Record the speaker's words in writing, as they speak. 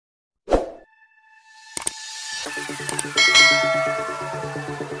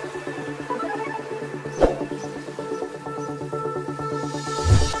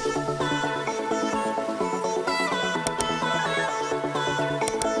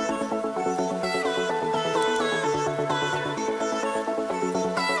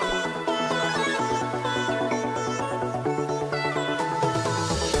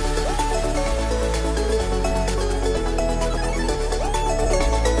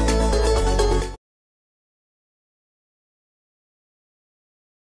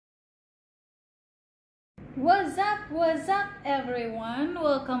What's up everyone,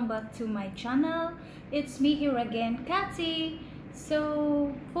 welcome back to my channel. It's me here again, Cathy.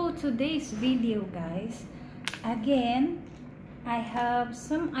 So for today's video guys, again I have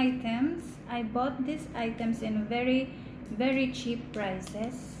some items. I bought these items in very cheap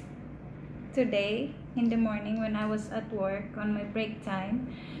prices today in the morning when I was at work on my break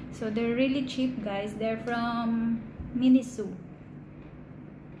time. So they're really cheap guys. They're from miniso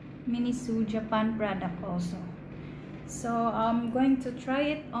Japan product also. So I'm going to try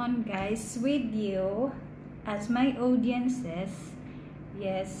it on guys with you as my audiences.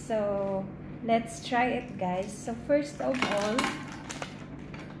 Yes, so let's try it guys. So first of all,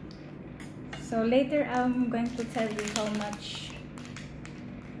 so later I'm going to tell you how much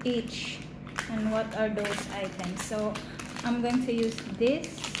each and what are those items. So I'm going to use this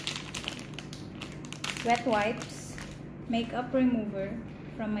wet wipes makeup remover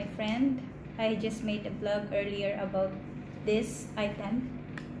from my friend. I just made a vlog earlier about this item.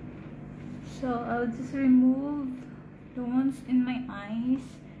 So I'll just remove the ones in my eyes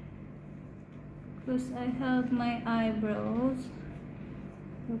because I have my eyebrows.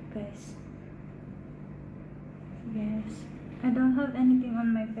 Look guys. Yes, I don't have anything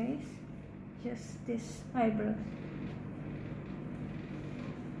on my face, just this eyebrows.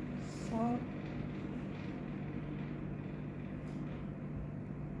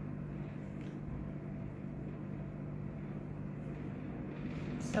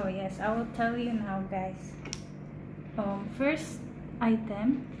 So yes, I will tell you now guys. First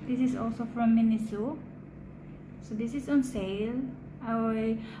item, this is also from miniso. So this is on sale.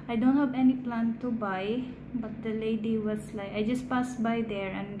 I don't have any plan to buy, but the lady was like, I just passed by there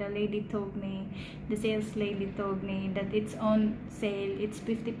and the lady told me, the sales lady told me that it's on sale, it's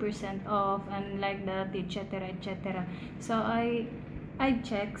 50% off and like that, etc etc. So I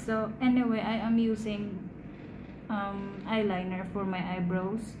checked. So anyway, I am using eyeliner for my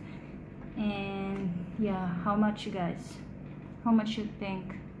eyebrows. And yeah, how much guys? How much you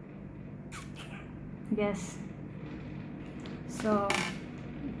think? Yes. So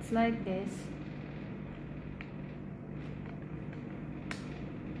it's like this.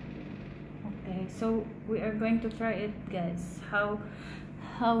 Okay, so we are going to try it guys, how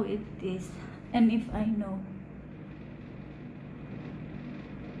it is and if I know.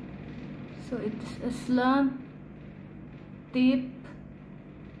 So it's a slant tip.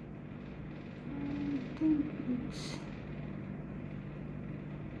 I think it's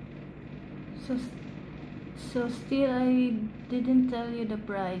so still I didn't tell you the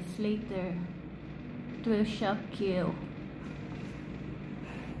price. Later it will shock you.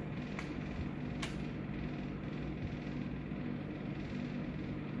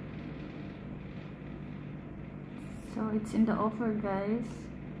 So it's in the offer guys,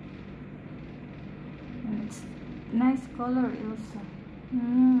 and it's nice color also.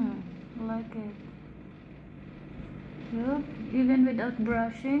 I like it. Look, even without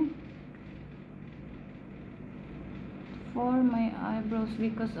brushing, for my eyebrows,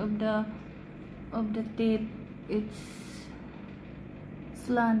 because of the tip, it's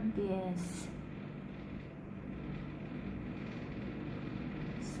slant. Yes,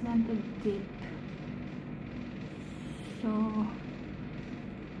 slanted tip. So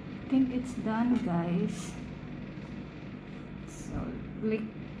I think it's done guys. So like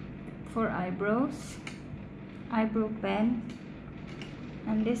for eyebrows, eyebrow pen,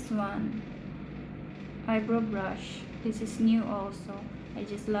 and this one eyebrow brush. This is new also. I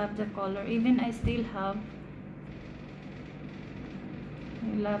just love the color. Even I still have,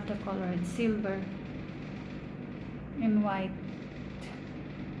 I love the color. It's silver and white.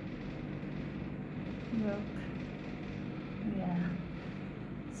 Look. Yeah.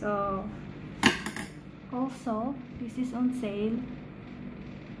 So also this is on sale.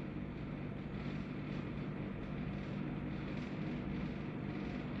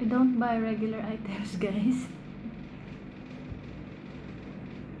 I don't buy regular items guys.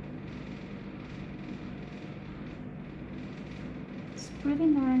 It's pretty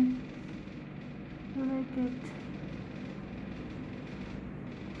nice. I like it.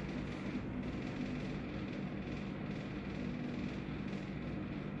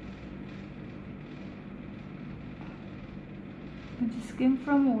 just came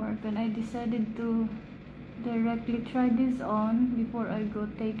from work and I decided to directly try this on before I go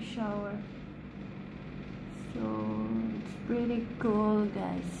take shower. So it's pretty cool,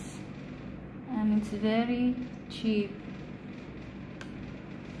 guys, and it's very cheap.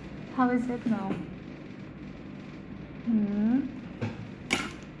 How is it now?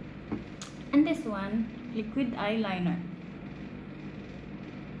 And this one, liquid eyeliner.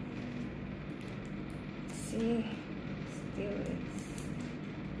 See, still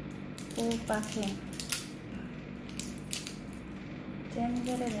it's full packing.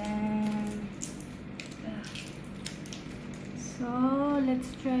 So let's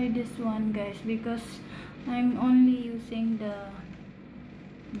try this one, guys, because I'm only using the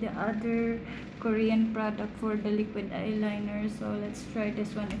other Korean product for the liquid eyeliner. So let's try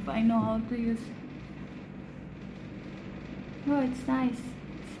this one if I know how to use. Oh, it's nice,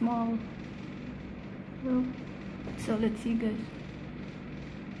 small. Oh. So let's see, guys.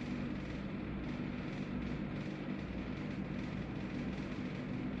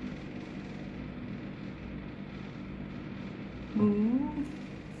 Ooh.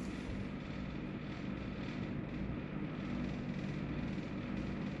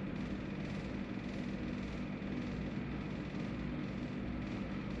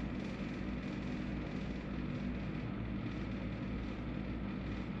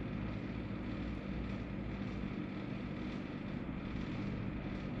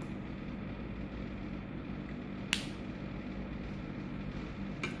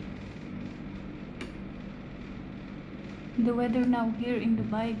 The weather now here in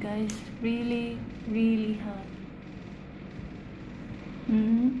Dubai, guys, really hot.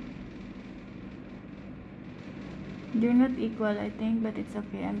 They're not equal, I think, but it's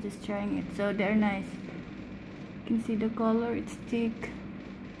okay. I'm just trying it. So they're nice. You can see the color, it's thick,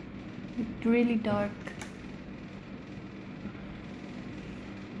 it's really dark.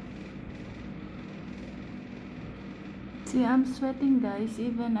 See, I'm sweating, guys,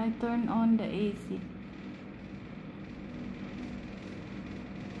 even I turn on the AC.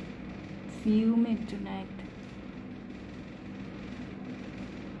 It's humid tonight.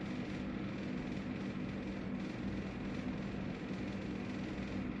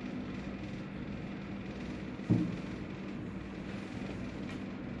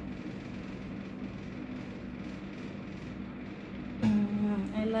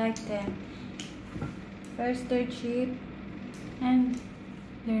 I like them. First, they're cheap and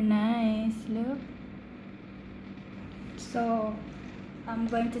they're nice. Look. So I'm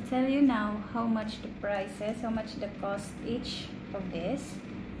going to tell you now how much the price is, how much the cost each of this.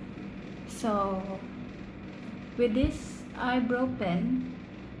 So with this eyebrow pen,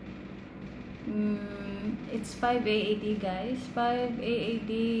 it's 5 AED, guys. 5 AED,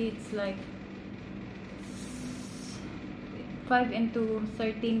 it's like 5 into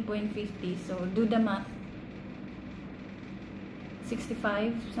 13.50. So do the math.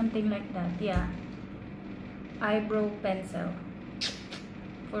 65, something like that. Yeah. Eyebrow pencil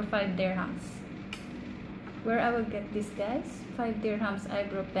for 5 dirhams. Where I will get this, guys? 5 dirhams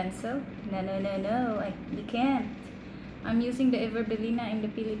eyebrow pencil? No, you can't. I'm using the Everbelina in the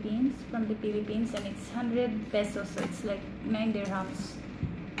Philippines, from the Philippines, and it's 100 pesos, so it's like 9 dirhams,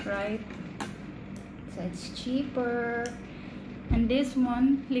 right? So it's cheaper. And this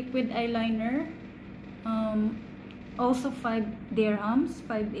one, liquid eyeliner, also 5 dirhams,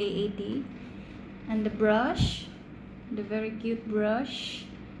 5 AED. And the brush, the very cute brush,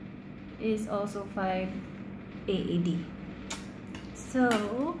 is also 5 AED.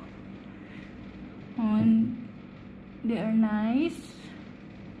 So they are nice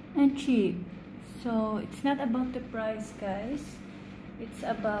and cheap. So it's not about the price, guys. It's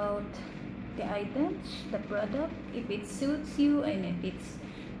about the items, the product, if it suits you, and if it's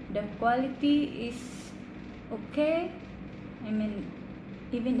the quality is okay. I mean,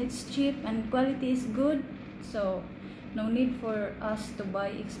 even it's cheap and quality is good, so no need for us to buy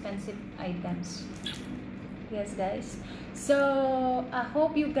expensive items. Yes, guys. So I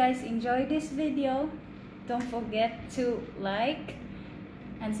hope you guys enjoy this video. Don't forget to like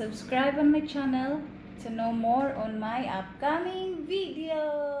and subscribe on my channel to know more on my upcoming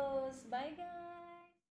videos.